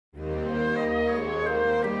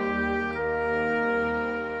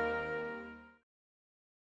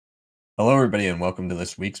Hello, everybody, and welcome to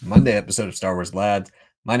this week's Monday episode of Star Wars Lads.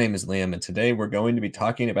 My name is Liam, and today we're going to be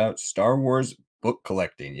talking about Star Wars book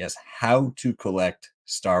collecting. Yes, how to collect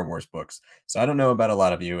Star Wars books. So I don't know about a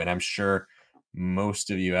lot of you, and I'm sure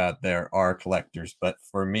most of you out there are collectors, but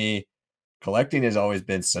for me, collecting has always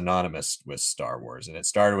been synonymous with Star Wars, and it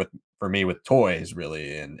started for me with toys,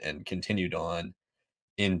 really, and continued on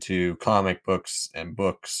into comic books and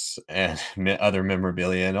other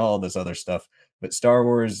memorabilia and all this other stuff. But Star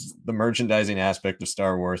Wars, the merchandising aspect of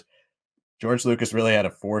Star Wars, George Lucas really had a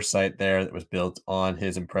foresight there that was built on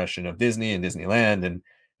his impression of Disney and Disneyland, and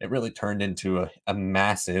it really turned into a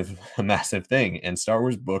massive, a massive thing. And Star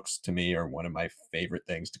Wars books to me are one of my favorite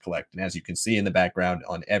things to collect. And as you can see in the background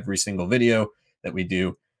on every single video that we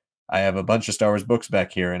do, I have a bunch of Star Wars books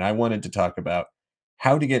back here, and I wanted to talk about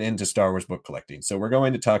how to get into Star Wars book collecting. So we're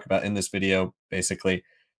going to talk about in this video, basically,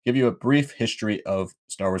 give you a brief history of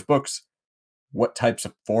Star Wars books, what types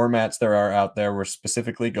of formats there are out there. We're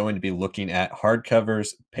specifically going to be looking at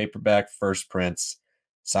hardcovers, paperback first prints,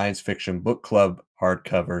 science fiction book club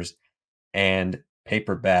hardcovers, and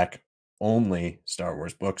paperback only Star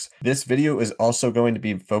Wars books. This video is also going to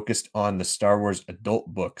be focused on the Star Wars adult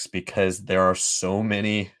books because there are so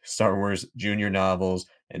many Star Wars junior novels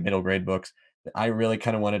and middle grade books that I really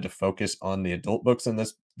kind of wanted to focus on the adult books in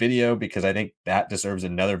this video because I think that deserves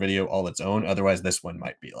another video all its own. Otherwise, this one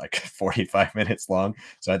might be like 45 minutes long.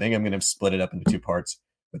 So I think I'm going to split it up into two parts,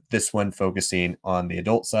 with this one focusing on the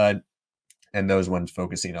adult side and those ones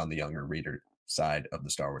focusing on the younger reader side of the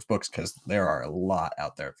Star Wars books, because there are a lot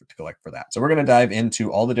out there to collect for that. So we're going to dive into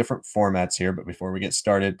all the different formats here. But before we get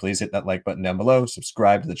started, please hit that like button down below.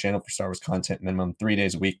 Subscribe to the channel for Star Wars content minimum 3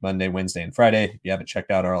 days a week, Monday, Wednesday, and Friday. If you haven't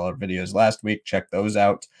checked out all our videos last week, check those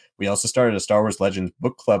out. We also started a Star Wars Legends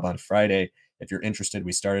book club on Friday. If you're interested,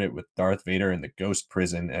 we started it with Darth Vader in the Ghost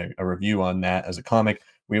Prison, a review on that as a comic.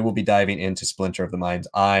 We will be diving into Splinter of the Mind's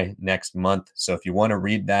Eye next month. So if you want to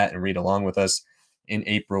read that and read along with us, in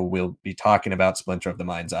April, we'll be talking about Splinter of the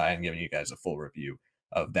Mind's Eye and giving you guys a full review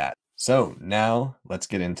of that. So now let's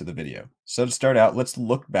get into the video. So to start out, let's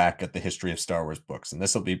look back at the history of Star Wars books, and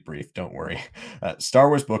this will be brief, don't worry. Star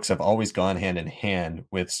Wars books have always gone hand in hand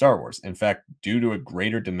with Star Wars. In fact, due to a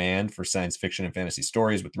greater demand for science fiction and fantasy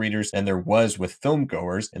stories with readers than there was with film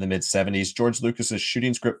goers in the mid-70s, George Lucas's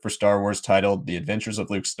shooting script for Star Wars, titled The Adventures of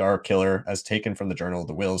Luke Starkiller, as taken from the Journal of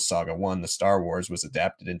the Whills Saga 1, The Star Wars, was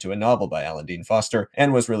adapted into a novel by Alan Dean Foster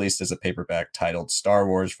and was released as a paperback titled Star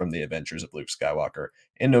Wars from the Adventures of Luke Skywalker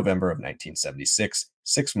in November of 1976,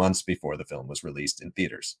 6 months before the film was released in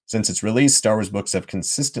theaters. Since its release, Star Wars books have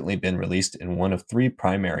consistently been released in one of three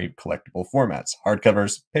primary collectible formats: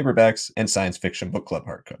 hardcovers, paperbacks, and science fiction book club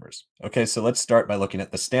hardcovers. Okay, so let's start by looking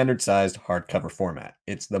at the standard-sized hardcover format.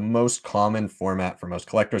 It's the most common format for most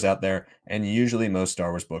collectors out there, and usually most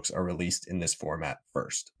Star Wars books are released in this format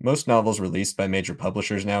first. Most novels released by major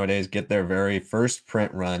publishers nowadays get their very first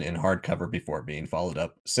print run in hardcover before being followed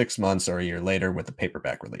up 6 months or a year later with a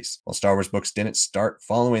paperback release. While Star Wars books didn't start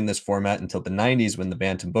following this format until the 90s, when the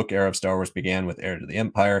Bantam book era of Star Wars began with Heir to the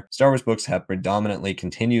Empire, Star Wars books have predominantly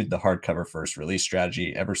continued the hardcover first release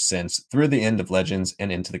strategy ever since, through the end of Legends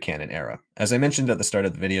and into the canon era. As I mentioned at the start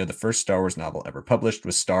of the video, the first Star Wars novel ever published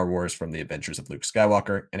was Star Wars from the Adventures of Luke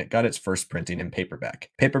Skywalker, and it got its first printing in paperback.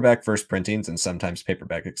 Paperback first printings and sometimes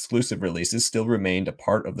paperback exclusive releases still remained a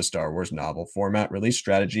part of the Star Wars novel format release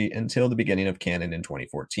strategy until the beginning of canon in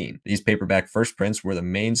 2014. These paperback first prints were the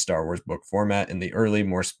main Star Wars book format in the early,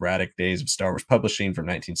 more sporadic days of Star Wars publishing from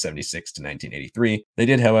 1976 to 1983. They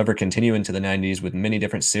did, however, continue into the 90s with many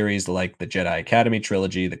different series like the Jedi Academy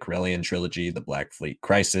trilogy, the Corellian trilogy, the Black Fleet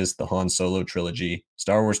Crisis, the Han Solo trilogy,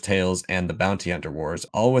 Star Wars Tales, and the Bounty Hunter Wars,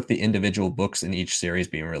 all with the individual books in each series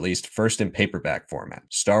being released first in paperback format.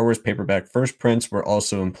 Star Wars paperback first prints were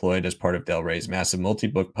also employed as part of Del Rey's massive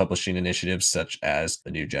multi-book publishing initiatives such as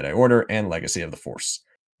The New Jedi Order and Legacy of the Force.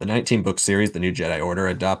 The 19-book series, The New Jedi Order,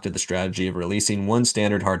 adopted the strategy of releasing one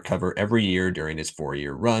standard hardcover every year during its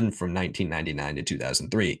 4-year run from 1999 to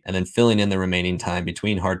 2003, and then filling in the remaining time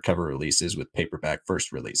between hardcover releases with paperback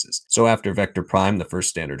first releases. So after Vector Prime, the first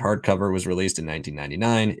standard hardcover, was released in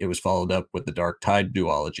 1999, it was followed up with the Dark Tide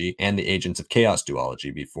duology and the Agents of Chaos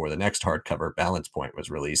duology before the next hardcover, Balance Point, was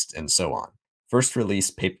released, and so on. First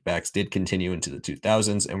release paperbacks did continue into the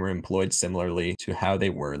 2000s and were employed similarly to how they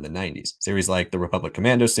were in the 90s. Series like the Republic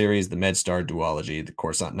Commando series, the MedStar duology, the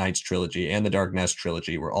Coruscant Knights trilogy, and the Dark Nest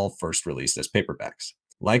trilogy were all first released as paperbacks.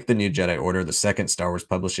 Like the New Jedi Order, the second Star Wars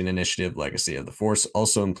publishing initiative, Legacy of the Force,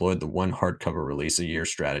 also employed the one hardcover release a year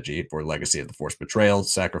strategy for Legacy of the Force Betrayal,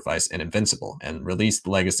 Sacrifice, and Invincible, and released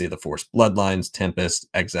Legacy of the Force Bloodlines, Tempest,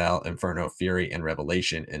 Exile, Inferno, Fury, and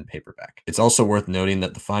Revelation in paperback. It's also worth noting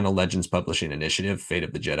that the final Legends publishing initiative, Fate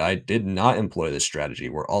of the Jedi, did not employ this strategy,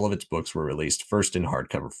 where all of its books were released first in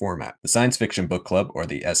hardcover format. The Science Fiction Book Club, or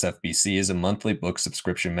the SFBC, is a monthly book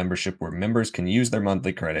subscription membership where members can use their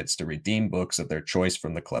monthly credits to redeem books of their choice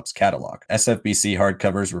from the club's catalog. SFBC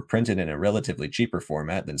hardcovers were printed in a relatively cheaper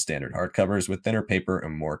format than standard hardcovers, with thinner paper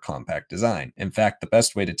and more compact design. In fact, the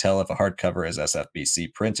best way to tell if a hardcover is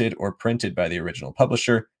SFBC printed or printed by the original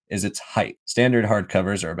publisher is its height. Standard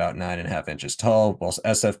hardcovers are about 9.5 inches tall, whilst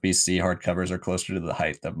SFBC hardcovers are closer to the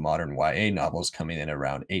height of modern YA novels, coming in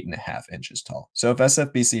around 8.5 inches tall. So if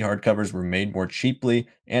SFBC hardcovers were made more cheaply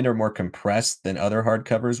and are more compressed than other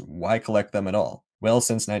hardcovers, why collect them at all? Well,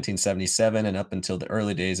 since 1977 and up until the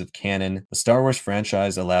early days of canon, the Star Wars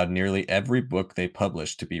franchise allowed nearly every book they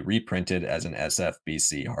published to be reprinted as an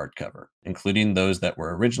SFBC hardcover, including those that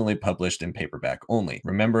were originally published in paperback only.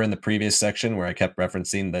 Remember in the previous section where I kept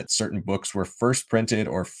referencing that certain books were first printed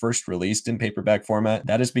or first released in paperback format?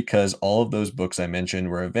 That is because all of those books I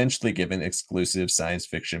mentioned were eventually given exclusive Science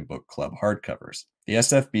Fiction Book Club hardcovers. The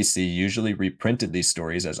SFBC usually reprinted these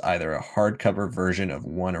stories as either a hardcover version of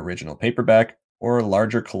one original paperback or a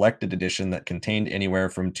larger collected edition that contained anywhere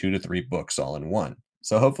from 2 to 3 books all in one.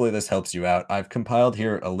 So hopefully this helps you out. I've compiled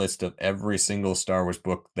here a list of every single Star Wars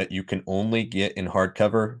book that you can only get in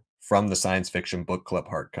hardcover from the Science Fiction Book Club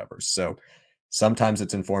hardcovers. So sometimes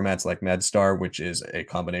it's in formats like MedStar, which is a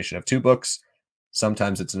combination of 2 books.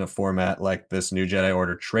 Sometimes it's in a format like this New Jedi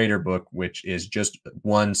Order Trader book, which is just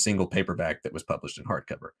one single paperback that was published in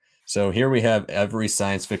hardcover. So here we have every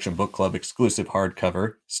Science Fiction Book Club exclusive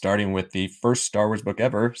hardcover, starting with the first Star Wars book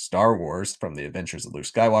ever, Star Wars from the Adventures of Luke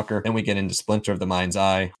Skywalker. Then we get into Splinter of the Mind's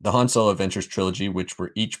Eye, the Han Solo Adventures trilogy, which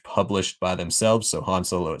were each published by themselves. So Han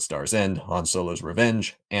Solo at Star's End, Han Solo's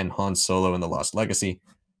Revenge, and Han Solo and the Lost Legacy.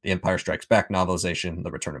 The Empire Strikes Back novelization, the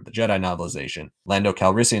Return of the Jedi novelization, Lando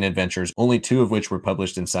Calrissian Adventures, only 2 of which were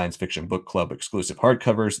published in Science Fiction Book Club exclusive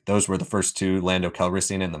hardcovers. Those were the first 2, Lando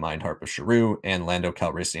Calrissian and the Mind Harp of Sharu, and Lando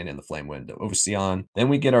Calrissian and the Flame Wind of Ocean. Then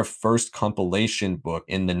we get our first compilation book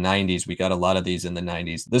in the 90s. We got a lot of these in the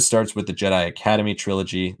 90s. This starts with the Jedi Academy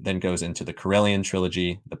trilogy, then goes into the Corellian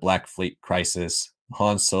trilogy, the Black Fleet Crisis,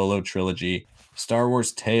 Han Solo trilogy, Star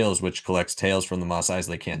Wars Tales, which collects tales from the Mos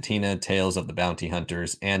Eisley Cantina, tales of the Bounty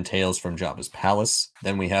Hunters, and tales from Jabba's Palace.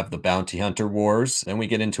 Then we have the Bounty Hunter Wars. Then we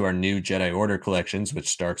get into our new Jedi Order collections, which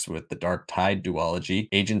starts with the Dark Tide duology.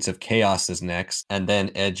 Agents of Chaos is next, and then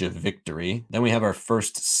Edge of Victory. Then we have our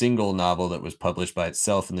first single novel that was published by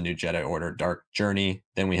itself in the new Jedi Order, Dark Journey.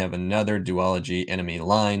 Then we have another duology, Enemy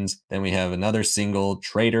Lines. Then we have another single,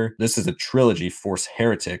 Traitor. This is a trilogy, Force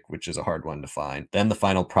Heretic, which is a hard one to find. Then the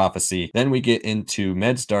Final Prophecy. Then we get into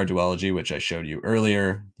MedStar duology, which I showed you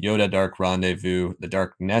earlier, Yoda Dark Rendezvous, the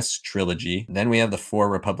Dark Nest trilogy. Then we have the 4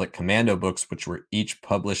 Republic Commando books, which were each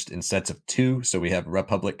published in sets of 2. So we have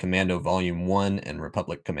Republic Commando Volume 1 and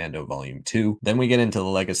Republic Commando Volume 2. Then we get into the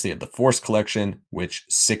Legacy of the Force collection, which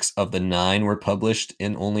 6 of the 9 were published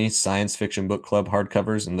in only Science Fiction Book Club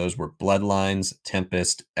hardcovers, and those were Bloodlines,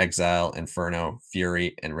 Tempest, Exile, Inferno,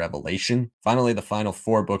 Fury, and Revelation. Finally, the final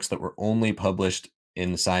 4 books that were only published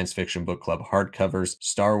in the Science Fiction Book Club hardcovers,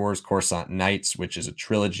 Star Wars Coruscant Nights, which is a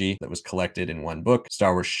trilogy that was collected in one book,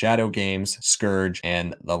 Star Wars Shadow Games, Scourge,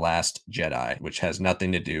 and The Last Jedi, which has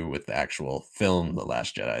nothing to do with the actual film The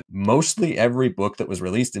Last Jedi. Mostly every book that was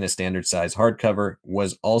released in a standard size hardcover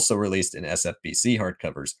was also released in SFBC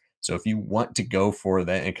hardcovers. So if you want to go for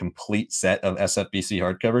a complete set of SFBC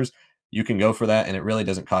hardcovers, you can go for that, and it really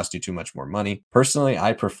doesn't cost you too much more money. Personally,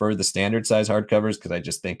 I prefer the standard size hardcovers because I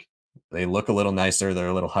just think they look a little nicer, they're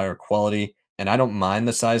a little higher quality, and I don't mind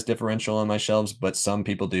the size differential on my shelves, but some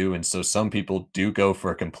people do, and so some people do go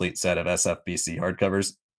for a complete set of SFBC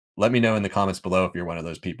hardcovers. Let me know in the comments below if you're one of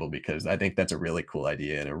those people, because I think that's a really cool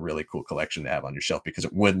idea and a really cool collection to have on your shelf, because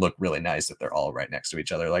it would look really nice if they're all right next to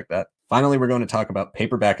each other like that. Finally, we're going to talk about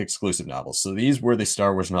paperback exclusive novels. So these were the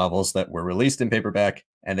Star Wars novels that were released in paperback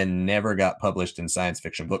and then never got published in Science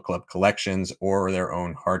Fiction Book Club collections or their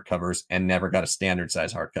own hardcovers, and never got a standard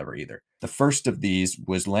size hardcover either. The first of these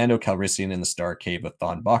was Lando Calrissian and the Star Cave of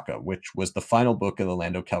Thon Baka, which was the final book of the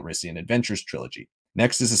Lando Calrissian Adventures trilogy.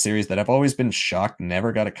 Next is a series that I've always been shocked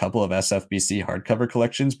never got a couple of SFBC hardcover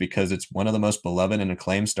collections because it's one of the most beloved and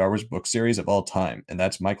acclaimed Star Wars book series of all time, and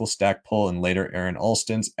that's Michael Stackpole and later Aaron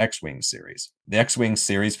Alston's X-Wing series. The X-Wing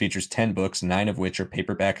series features 10 books, 9 of which are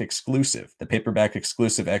paperback exclusive. The paperback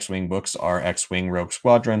exclusive X-Wing books are X-Wing Rogue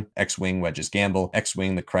Squadron, X-Wing Wedge's Gamble,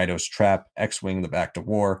 X-Wing The Krytos Trap, X-Wing The Back to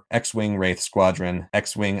War, X-Wing Wraith Squadron,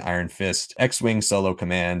 X-Wing Iron Fist, X-Wing Solo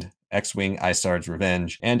Command, X-Wing Isard's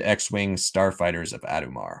Revenge, and X-Wing Starfighters of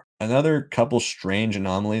Adumar. Another couple strange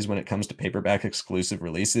anomalies when it comes to paperback exclusive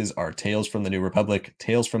releases are Tales from the New Republic,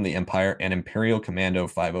 Tales from the Empire, and Imperial Commando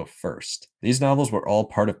 501st. These novels were all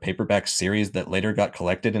part of paperback series that later got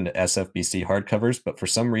collected into SFBC hardcovers, but for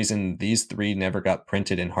some reason, these three never got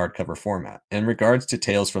printed in hardcover format. In regards to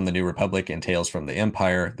Tales from the New Republic and Tales from the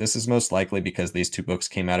Empire, this is most likely because these two books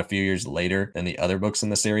came out a few years later than the other books in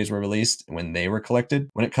the series were released when they were collected.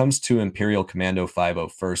 When it comes to Imperial Commando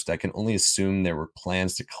 501st, I can only assume there were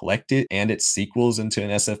plans to collect it and its sequels into an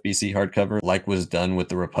SFBC hardcover, like was done with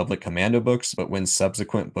the Republic Commando books, but when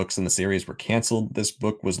subsequent books in the series were canceled, this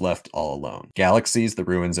book was left all alone. Galaxies, The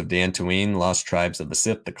Ruins of Dantooine, Lost Tribes of the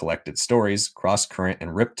Sith, The Collected Stories, Cross Current,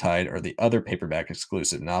 and Riptide are the other paperback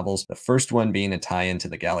exclusive novels, the first one being a tie-in to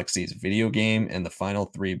the Galaxies video game, and the final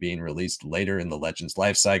three being released later in the Legends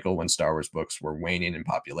life cycle when Star Wars books were waning in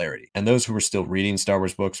popularity. And those who were still reading Star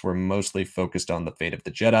Wars books were mostly focused on the Fate of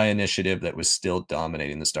the Jedi initiative that was still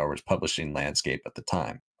dominating the Star Wars publishing landscape at the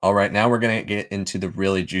time. All right, now we're going to get into the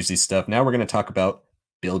really juicy stuff. Now we're going to talk about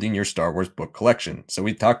building your Star Wars book collection. So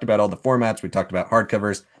we talked about all the formats. We talked about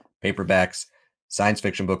hardcovers, paperbacks, science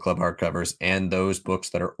fiction book club hardcovers, and those books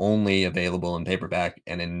that are only available in paperback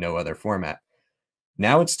and in no other format.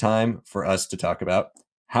 Now it's time for us to talk about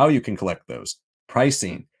how you can collect those,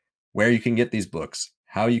 pricing, where you can get these books,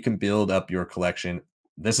 how you can build up your collection.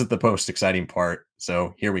 This is the most exciting part.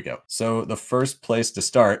 So here we go. So the first place to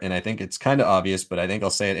start, and I think it's kind of obvious, but I think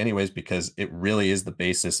I'll say it anyways because it really is the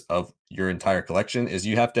basis of your entire collection, is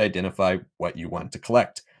you have to identify what you want to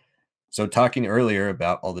collect. So talking earlier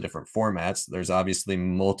about all the different formats, there's obviously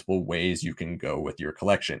multiple ways you can go with your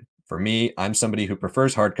collection. For me, I'm somebody who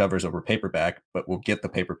prefers hardcovers over paperback, but will get the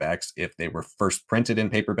paperbacks if they were first printed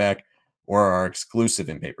in paperback or are exclusive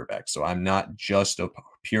in paperback. So I'm not just a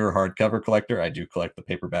pure hardcover collector. I do collect the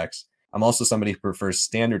paperbacks. I'm also somebody who prefers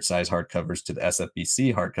standard size hardcovers to the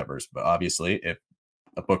SFBC hardcovers. But obviously, if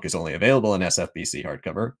a book is only available in SFBC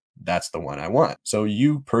hardcover, that's the one I want. So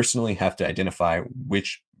you personally have to identify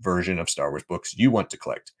which version of Star Wars books you want to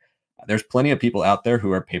collect. There's plenty of people out there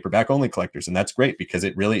who are paperback only collectors, and that's great because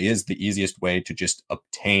it really is the easiest way to just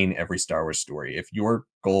obtain every Star Wars story. If your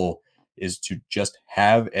goal is to just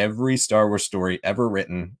have every Star Wars story ever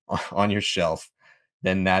written on your shelf,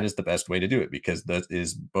 then that is the best way to do it because that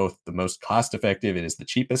is both the most cost effective, it is the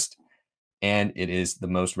cheapest, and it is the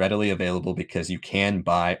most readily available because you can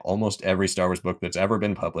buy almost every Star Wars book that's ever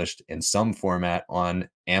been published in some format on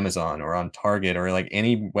Amazon or on Target or like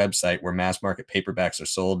any website where mass market paperbacks are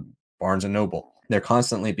sold, Barnes and Noble. They're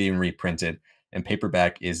constantly being reprinted, and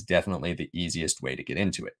paperback is definitely the easiest way to get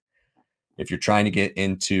into it. If you're trying to get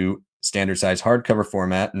into standard size hardcover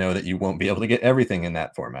format, know that you won't be able to get everything in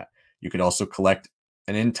that format. You could also collect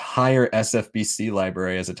an entire SFBC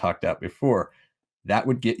library, as I talked about before. That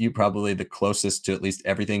would get you probably the closest to at least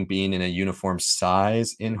everything being in a uniform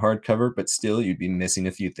size in hardcover, but still you'd be missing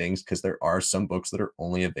a few things because there are some books that are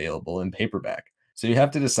only available in paperback. So you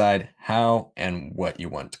have to decide how and what you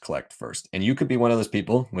want to collect first. And you could be one of those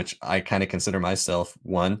people, which I kind of consider myself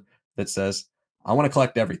one, that says, I want to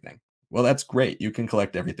collect everything. Well, that's great. You can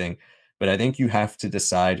collect everything, but I think you have to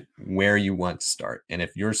decide where you want to start. And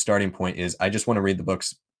if your starting point is, I just want to read the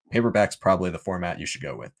books, paperback's probably the format you should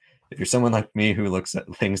go with. If you're someone like me who looks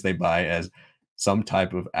at things they buy as some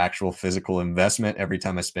type of actual physical investment every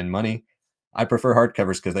time I spend money, I prefer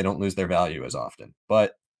hardcovers because they don't lose their value as often.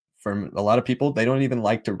 But for a lot of people, they don't even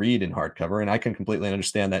like to read in hardcover. And I can completely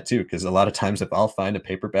understand that too, because a lot of times if I'll find a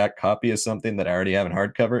paperback copy of something that I already have in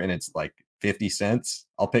hardcover and it's like 50 cents,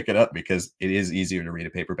 I'll pick it up because it is easier to read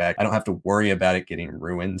a paperback. I don't have to worry about it getting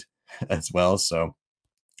ruined as well. So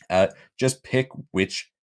just pick which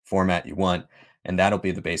format you want, and that'll be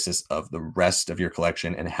the basis of the rest of your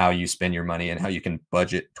collection and how you spend your money and how you can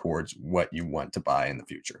budget towards what you want to buy in the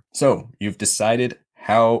future. So you've decided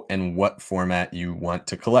how and what format you want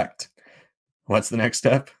to collect. What's the next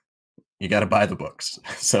step? You got to buy the books.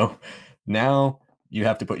 So now you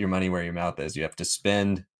have to put your money where your mouth is. You have to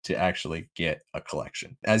spend to actually get a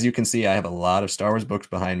collection. As you can see, I have a lot of Star Wars books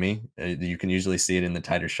behind me. You can usually see it in the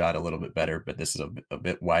tighter shot a little bit better, but this is a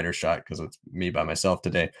bit wider shot because it's me by myself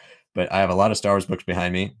today. But I have a lot of Star Wars books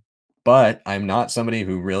behind me. But I'm not somebody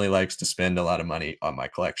who really likes to spend a lot of money on my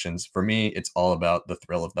collections. For me, it's all about the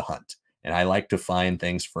thrill of the hunt. And I like to find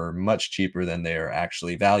things for much cheaper than they are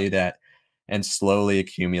actually valued at and slowly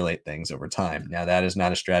accumulate things over time. Now, that is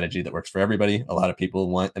not a strategy that works for everybody. A lot of people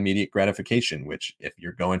want immediate gratification, which, if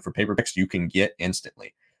you're going for paperbacks, you can get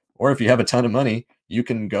instantly. Or if you have a ton of money, you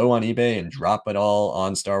can go on eBay and drop it all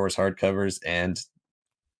on Star Wars hardcovers, and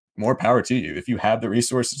more power to you. If you have the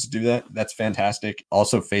resources to do that, that's fantastic.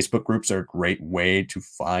 Also, Facebook groups are a great way to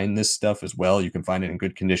find this stuff as well. You can find it in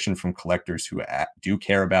good condition from collectors who do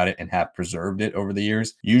care about it and have preserved it over the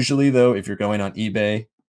years. Usually, though, if you're going on eBay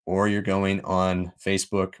or you're going on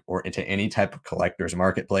Facebook or into any type of collector's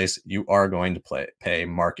marketplace, you are going to pay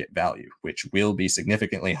market value, which will be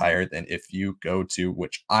significantly higher than if you go to,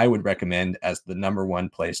 which I would recommend as the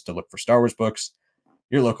 #1 place to look for Star Wars books,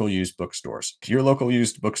 your local used bookstores. Your local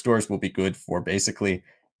used bookstores will be good for basically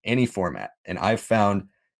any format. And I've found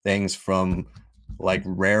things from like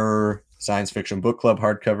rarer science fiction book club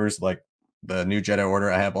hardcovers, like the New Jedi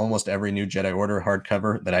Order. I have almost every New Jedi Order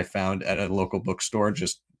hardcover that I found at a local bookstore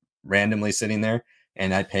just randomly sitting there.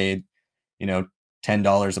 And I paid, you know,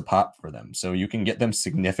 $10 a pop for them. So you can get them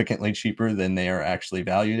significantly cheaper than they are actually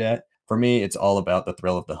valued at. For me, it's all about the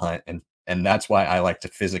thrill of the hunt, and that's why I like to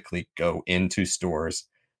physically go into stores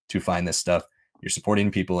to find this stuff. You're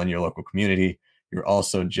supporting people in your local community. You're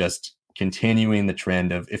also just continuing the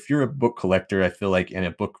trend of, if you're a book collector, I feel like, and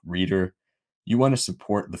a book reader, you want to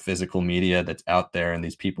support the physical media that's out there and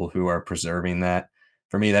these people who are preserving that.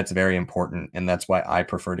 For me, that's very important, and that's why I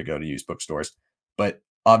prefer to go to used bookstores. But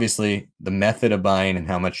obviously, the method of buying and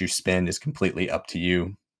how much you spend is completely up to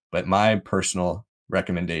you. But my personal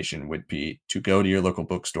recommendation would be to go to your local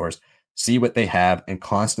bookstores, see what they have, and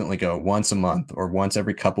constantly go once a month or once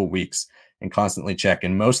every couple weeks and constantly check.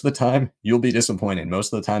 And most of the time, you'll be disappointed.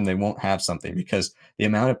 Most of the time, they won't have something, because the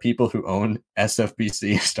amount of people who own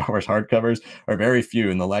SFBC Star Wars hardcovers are very few.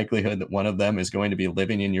 And the likelihood that one of them is going to be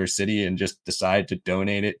living in your city and just decide to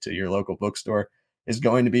donate it to your local bookstore is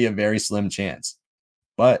going to be a very slim chance.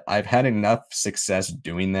 But I've had enough success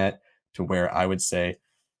doing that to where I would say,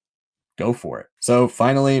 go for it. So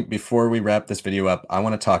finally, before we wrap this video up, I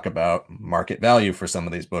want to talk about market value for some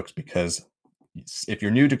of these books, because if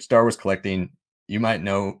you're new to Star Wars collecting, you might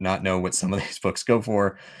not know what some of these books go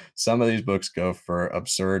for. Some of these books go for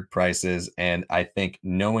absurd prices, and I think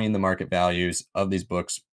knowing the market values of these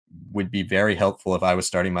books would be very helpful if I was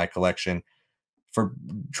starting my collection, for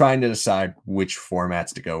trying to decide which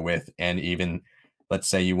formats to go with. And even, let's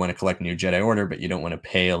say you want to collect New Jedi Order, but you don't want to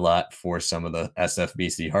pay a lot for some of the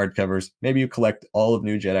SFBC hardcovers. Maybe you collect all of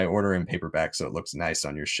New Jedi Order in paperback so it looks nice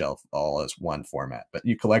on your shelf, all as one format. But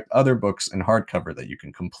you collect other books in hardcover that you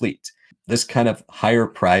can complete. This kind of higher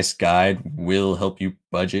price guide will help you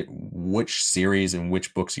budget which series and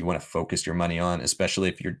which books you want to focus your money on, especially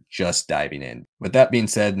if you're just diving in. With that being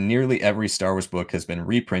said, nearly every Star Wars book has been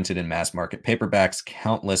reprinted in mass market paperbacks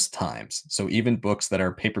countless times. So even books that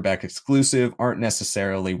are paperback exclusive aren't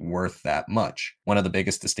necessarily worth that much. One of the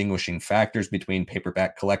biggest distinguishing factors between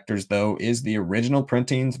paperback collectors, though, is the original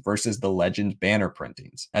printings versus the Legends banner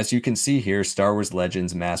printings. As you can see here, Star Wars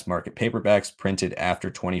Legends mass market paperbacks printed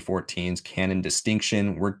after 2014's canon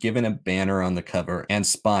distinction were given a banner on the cover and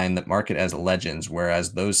spine that mark it as Legends,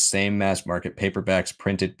 whereas those same mass market paperbacks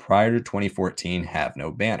printed prior to 2014 have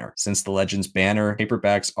no banner. Since the Legends banner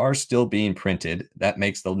paperbacks are still being printed, that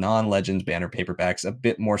makes the non-Legends banner paperbacks a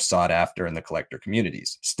bit more sought after in the collector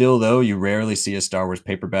communities. Still, though, you rarely see a Star Wars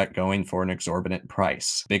paperback going for an exorbitant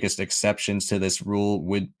price. Biggest exceptions to this rule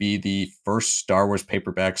would be the first Star Wars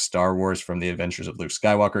paperback, Star Wars from the Adventures of Luke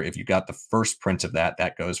Skywalker. If you got the first print of that,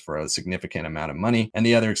 that goes for a significant amount of money. And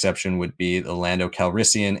the other exception would be the Lando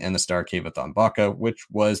Calrissian and the Star Cave of Thonbaka, which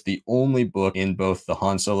was the only book in both the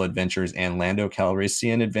Han Solo Adventures and Lando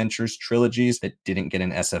Calrissian Adventures trilogies that didn't get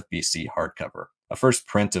an SFBC hardcover. A first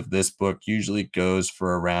print of this book usually goes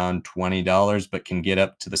for around $20, but can get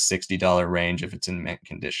up to the $60 range if it's in mint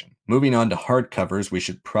condition. Moving on to hardcovers, we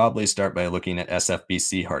should probably start by looking at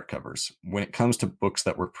SFBC hardcovers. When it comes to books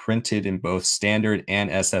that were printed in both standard and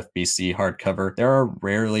SFBC hardcover, there are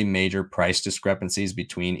rarely major price discrepancies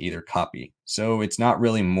between either copy. So it's not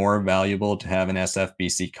really more valuable to have an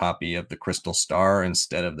SFBC copy of the Crystal Star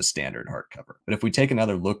instead of the standard hardcover. But if we take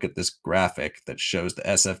another look at this graphic that shows the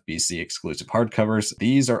SFBC exclusive hardcovers,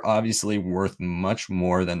 these are obviously worth much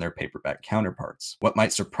more than their paperback counterparts. What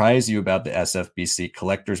might surprise you about the SFBC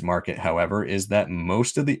collector's market, however, is that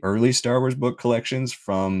most of the early Star Wars book collections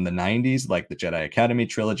from the 90s, like the Jedi Academy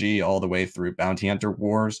trilogy, all the way through Bounty Hunter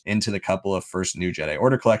Wars, into the couple of first New Jedi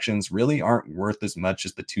Order collections, really aren't worth as much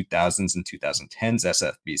as the 2000s and 2010's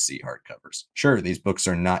SFBC hardcovers. Sure, these books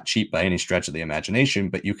are not cheap by any stretch of the imagination,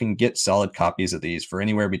 but you can get solid copies of these for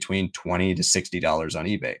anywhere between $20 to $60 on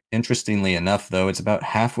eBay. Interestingly enough, though, it's about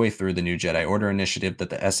halfway through the New Jedi Order initiative that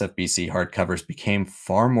the SFBC hardcovers became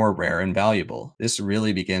far more rare and valuable. This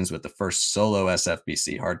really begins with the first solo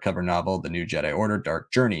SFBC hardcover novel, The New Jedi Order: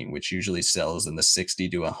 Dark Journey, which usually sells in the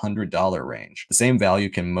 $60 to $100 range. The same value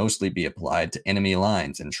can mostly be applied to Enemy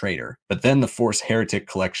Lines and Traitor. But then the Force Heretic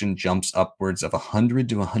collection jumps upwards of $100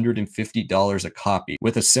 to $150 a copy,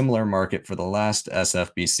 with a similar market for the last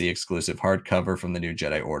SFBC exclusive hardcover from the New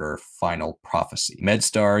Jedi Order, Final Prophecy.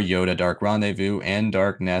 Medstar, Yoda Dark Rendezvous, and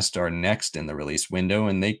Dark Nest are next in the release window,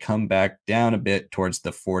 and they come back down a bit towards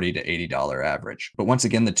the $40 to $80 average. But once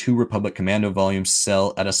again, the two Republic Commando volumes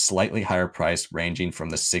sell at a slightly higher price, ranging from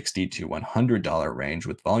the $60 to $100 range,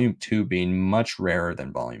 with Volume 2 being much rarer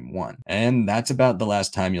than Volume 1. And that's about the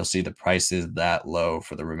last time you'll see the prices that low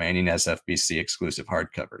for the remaining SFBC exclusive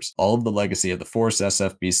hardcovers. All of the Legacy of the Force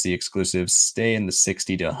SFBC exclusives stay in the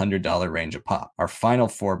 $60 to $100 range a pop. Our final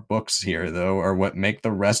 4 books here, though, are what make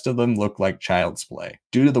the rest of them look like child's play.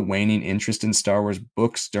 Due to the waning interest in Star Wars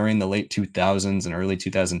books during the late 2000s and early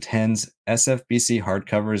 2010s, SFBC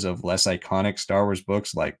hardcovers of less iconic Star Wars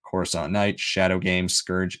books like Coruscant Nights, Shadow Games,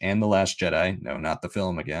 Scourge, and The Last Jedi, no, not the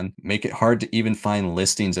film again, make it hard to even find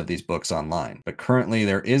listings of these books online. But currently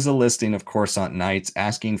there is a listing of Coruscant Nights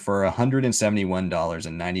asking for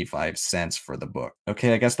 $171.95 for the book.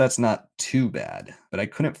 Okay, I guess that's not too bad, but I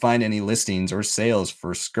couldn't find any listings or sales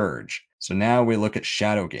for Scourge. So now we look at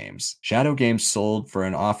Shadow Games. Shadow Games sold for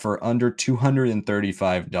an offer under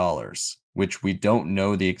 $235, which we don't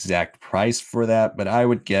know the exact price for that, but I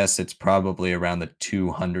would guess it's probably around the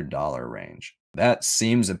 $200 range. That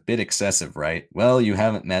seems a bit excessive, right? Well, you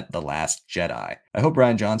haven't met The Last Jedi. I hope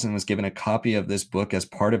Rian Johnson was given a copy of this book as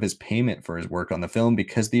part of his payment for his work on the film,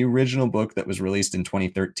 because the original book that was released in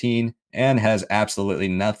 2013 and has absolutely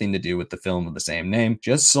nothing to do with the film of the same name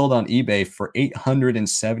just sold on eBay for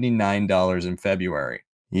 $879 in February.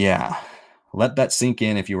 Yeah. Let that sink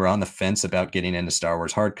in if you were on the fence about getting into Star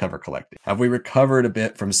Wars hardcover collecting. Have we recovered a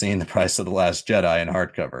bit from seeing the price of The Last Jedi in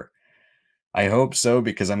hardcover? I hope so,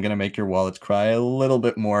 because I'm going to make your wallets cry a little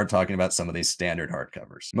bit more talking about some of these standard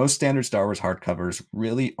hardcovers. Most standard Star Wars hardcovers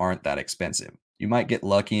really aren't that expensive. You might get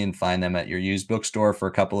lucky and find them at your used bookstore for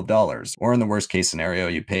a couple of dollars, or in the worst case scenario,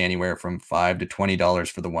 you pay anywhere from $5 to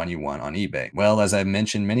 $20 for the one you want on eBay. Well, as I've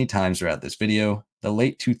mentioned many times throughout this video, the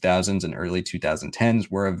late 2000s and early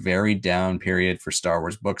 2010s were a very down period for Star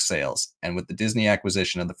Wars book sales, and with the Disney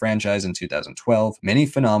acquisition of the franchise in 2012, many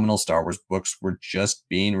phenomenal Star Wars books were just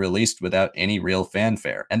being released without any real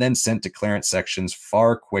fanfare, and then sent to clearance sections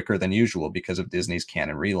far quicker than usual because of Disney's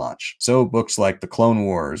canon relaunch. So books like The Clone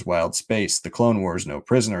Wars, Wild Space, The Clone Wars, No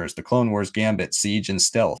Prisoners, The Clone Wars Gambit, Siege and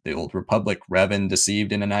Stealth, The Old Republic, Revan,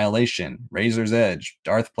 Deceived and Annihilation, Razor's Edge,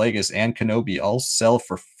 Darth Plagueis, and Kenobi all sell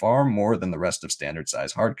for far more than the rest of standard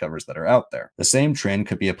size hardcovers that are out there. The same trend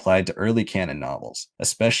could be applied to early canon novels,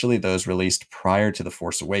 especially those released prior to The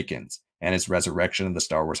Force Awakens and its resurrection of the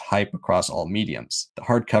Star Wars hype across all mediums. The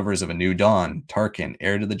hardcovers of A New Dawn, Tarkin,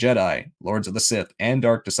 Heir to the Jedi, Lords of the Sith, and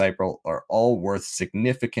Dark Disciple are all worth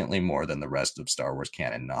significantly more than the rest of Star Wars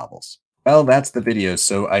canon novels. Well, that's the video,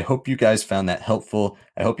 so I hope you guys found that helpful.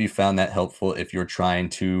 I hope you found that helpful if you're trying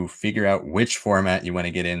to figure out which format you want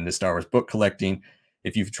to get into Star Wars book collecting,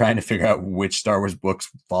 if you're trying to figure out which Star Wars books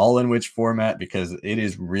fall in which format, because it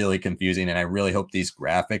is really confusing, and I really hope these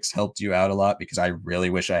graphics helped you out a lot, because I really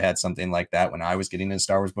wish I had something like that when I was getting into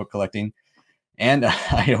Star Wars book collecting. And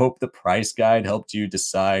I hope the price guide helped you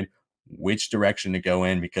decide which direction to go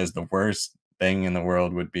in, because the worst thing in the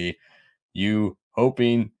world would be you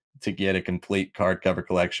hoping to get a complete hardcover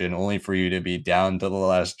collection only for you to be down to The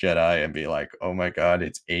Last Jedi and be like, oh my God,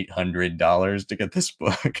 it's $800 to get this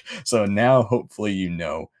book. So now hopefully you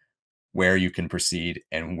know where you can proceed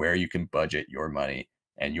and where you can budget your money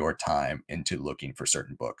and your time into looking for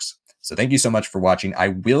certain books. So thank you so much for watching. I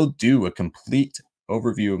will do a complete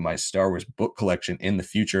overview of my Star Wars book collection in the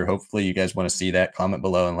future. Hopefully you guys want to see that. Comment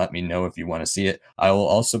below and let me know if you want to see it. I will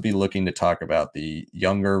also be looking to talk about the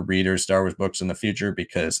younger readers Star Wars books in the future,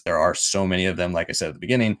 because there are so many of them. Like I said at the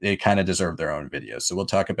beginning, they kind of deserve their own videos. So we'll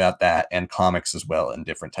talk about that and comics as well in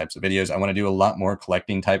different types of videos. I want to do a lot more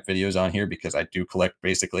collecting type videos on here, because I do collect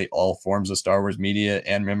basically all forms of Star Wars media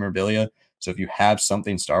and memorabilia. So if you have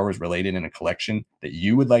something Star Wars related in a collection that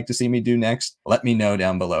you would like to see me do next, let me know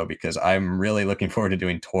down below, because I'm really looking forward to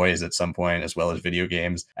doing toys at some point, as well as video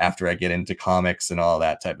games after I get into comics and all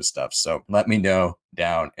that type of stuff. So let me know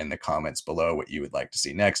down in the comments below what you would like to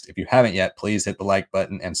see next. If you haven't yet, please hit the like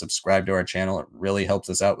button and subscribe to our channel. It really helps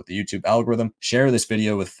us out with the YouTube algorithm. Share this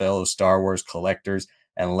video with fellow Star Wars collectors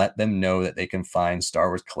and let them know that they can find Star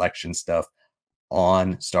Wars collection stuff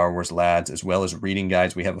on Star Wars Lads, as well as reading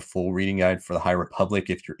guides. We have a full reading guide for the High Republic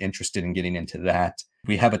if you're interested in getting into that.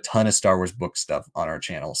 We have a ton of Star Wars book stuff on our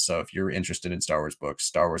channel, so if you're interested in Star Wars books,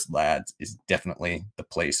 Star Wars Lads is definitely the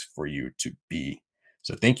place for you to be.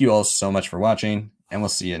 So thank you all so much for watching, and we'll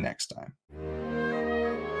see you next time.